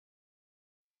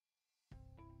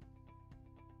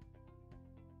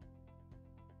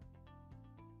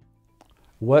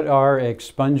What are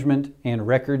expungement and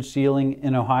record sealing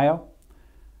in Ohio?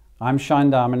 I'm Shawn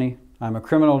Dominy. I'm a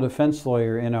criminal defense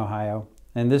lawyer in Ohio,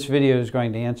 and this video is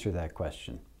going to answer that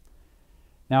question.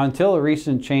 Now, until a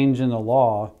recent change in the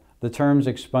law, the terms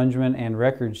expungement and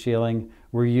record sealing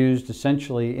were used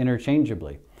essentially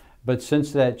interchangeably. But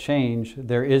since that change,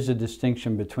 there is a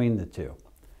distinction between the two.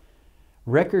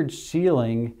 Record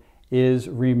sealing is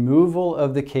removal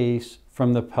of the case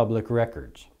from the public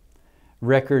records.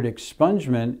 Record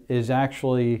expungement is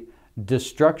actually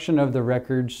destruction of the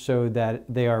records so that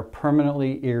they are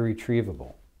permanently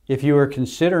irretrievable. If you are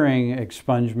considering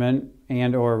expungement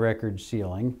and/or record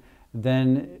sealing,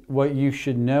 then what you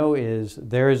should know is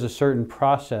there is a certain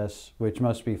process which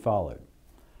must be followed.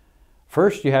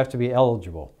 First, you have to be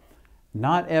eligible.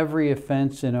 Not every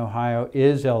offense in Ohio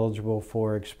is eligible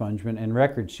for expungement and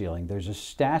record sealing. There's a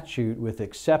statute with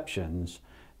exceptions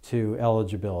to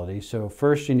eligibility. So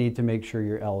first you need to make sure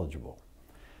you're eligible.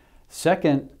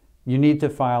 Second, you need to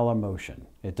file a motion.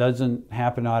 It doesn't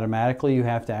happen automatically. You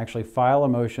have to actually file a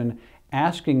motion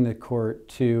asking the court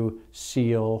to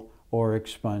seal or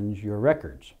expunge your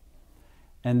records.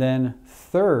 And then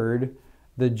third,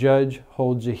 the judge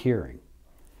holds a hearing.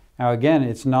 Now again,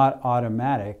 it's not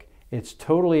automatic. It's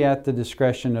totally at the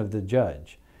discretion of the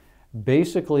judge.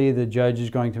 Basically, the judge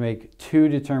is going to make two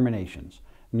determinations.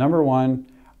 Number one,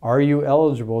 are you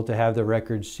eligible to have the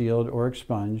records sealed or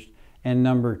expunged? And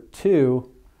number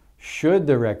two, should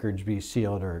the records be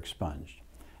sealed or expunged?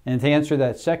 And to answer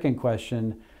that second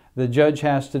question, the judge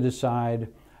has to decide,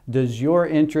 does your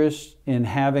interest in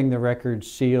having the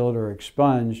records sealed or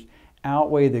expunged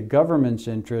outweigh the government's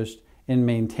interest in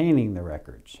maintaining the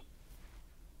records?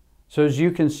 So as you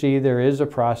can see, there is a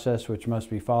process which must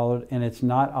be followed, and it's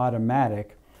not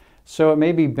automatic. So it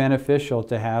may be beneficial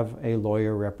to have a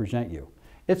lawyer represent you.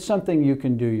 It's something you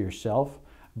can do yourself,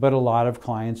 but a lot of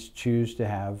clients choose to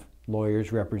have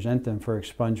lawyers represent them for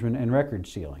expungement and record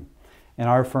sealing. And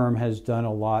our firm has done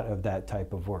a lot of that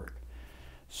type of work.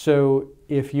 So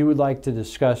if you would like to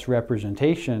discuss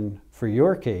representation for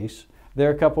your case, there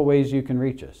are a couple ways you can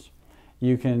reach us.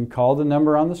 You can call the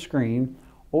number on the screen,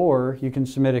 or you can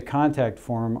submit a contact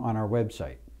form on our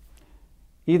website.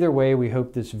 Either way, we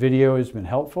hope this video has been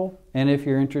helpful, and if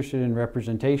you're interested in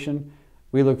representation,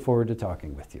 we look forward to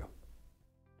talking with you.